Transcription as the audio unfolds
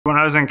When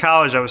I was in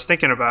college, I was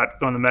thinking about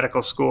going to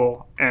medical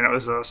school, and it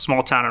was a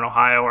small town in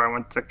Ohio where I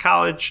went to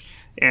college,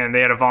 and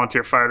they had a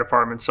volunteer fire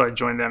department, so I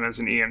joined them as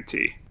an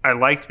EMT. I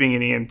liked being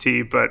an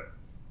EMT, but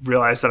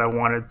realized that I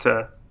wanted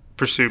to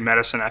pursue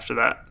medicine after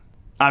that.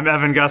 I'm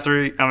Evan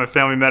Guthrie. I'm a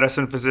family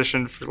medicine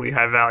physician for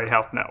Lehigh Valley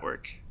Health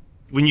Network.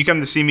 When you come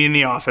to see me in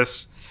the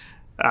office,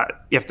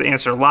 you have to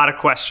answer a lot of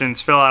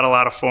questions, fill out a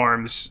lot of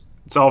forms.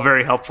 It's all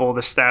very helpful.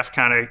 The staff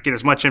kind of get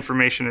as much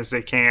information as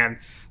they can,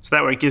 so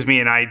that way it gives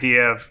me an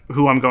idea of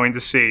who I'm going to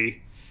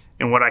see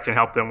and what I can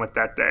help them with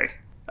that day.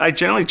 I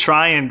generally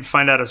try and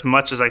find out as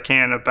much as I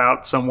can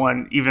about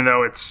someone, even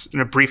though it's in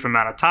a brief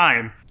amount of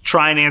time.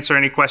 Try and answer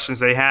any questions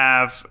they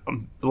have.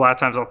 A lot of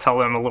times I'll tell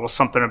them a little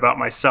something about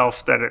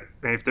myself, that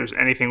if there's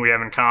anything we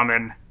have in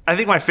common. I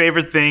think my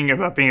favorite thing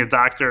about being a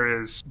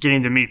doctor is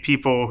getting to meet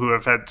people who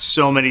have had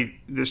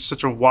there's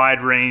such a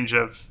wide range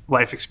of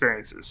life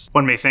experiences.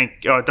 One may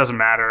think, oh, it doesn't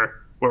matter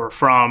where we're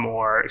from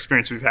or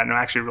experience we've had. No,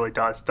 actually it really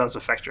does. It does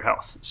affect your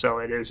health. So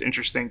it is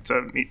interesting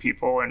to meet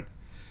people and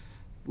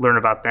learn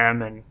about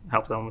them and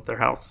help them with their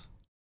health.